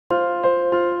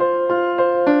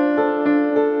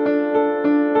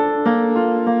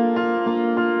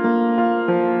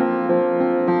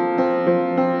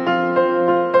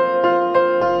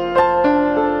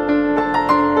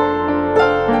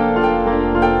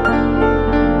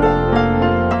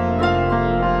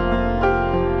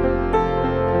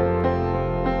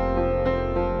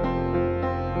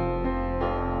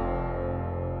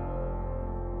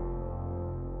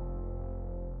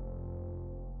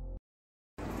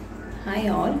Hi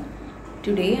all,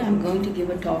 today I am going to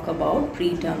give a talk about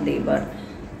preterm labor.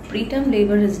 Preterm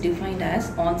labor is defined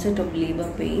as onset of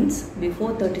labor pains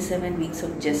before 37 weeks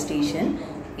of gestation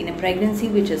in a pregnancy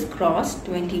which has crossed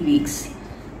 20 weeks.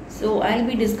 So I'll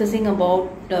be discussing about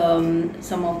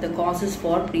some of the causes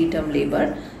for preterm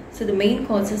labor. So the main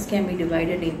causes can be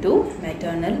divided into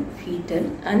maternal, fetal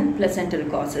and placental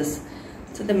causes.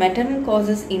 So the maternal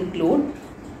causes include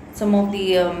some of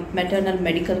the maternal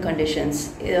medical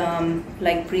conditions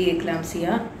like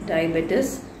preeclampsia,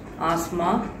 diabetes,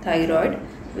 asthma, thyroid,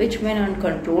 which when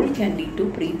uncontrolled can lead to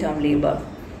preterm labor.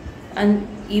 And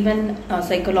even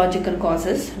psychological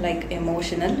causes like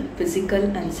emotional, physical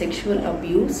and sexual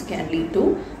abuse can lead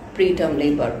to preterm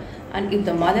labor. And if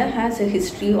the mother has a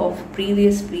history of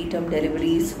previous preterm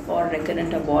deliveries or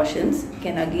recurrent abortions,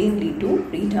 can again lead to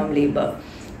preterm labor.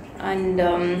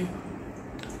 And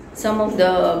some of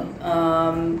the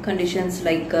conditions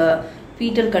like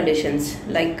fetal conditions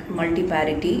like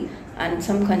multiparity and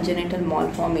some congenital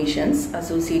malformations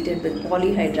associated with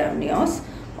polyhydramnios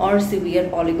or severe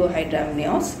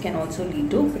oligohydramnios can also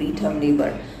lead to preterm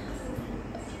labor.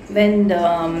 When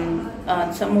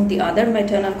some of the other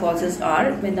maternal causes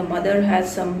are when the mother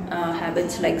has some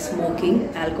habits like smoking,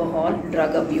 alcohol,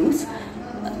 drug abuse,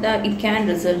 that it can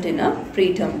result in a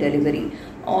preterm delivery.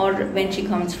 Or when she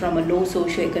comes from a low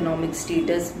socioeconomic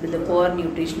status with a poor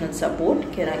nutritional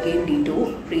support can again lead to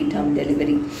preterm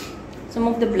delivery. Some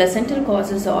of the placental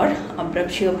causes are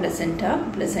abruptio placenta,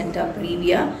 placenta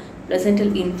previa, placental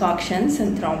infarctions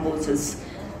and thrombosis.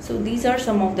 So these are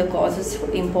some of the causes,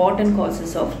 important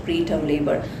causes of preterm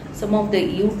labor. Some of the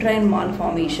uterine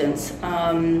malformations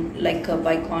like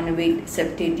biconjugate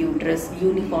septate uterus,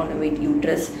 uniconjugate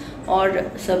uterus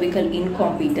or cervical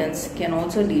incompetence can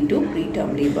also lead to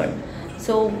preterm labor.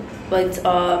 So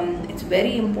it's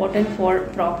very important for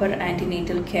proper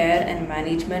antenatal care and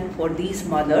management for these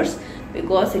mothers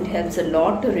because it helps a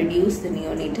lot to reduce the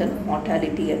neonatal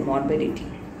mortality and morbidity.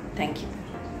 Thank you.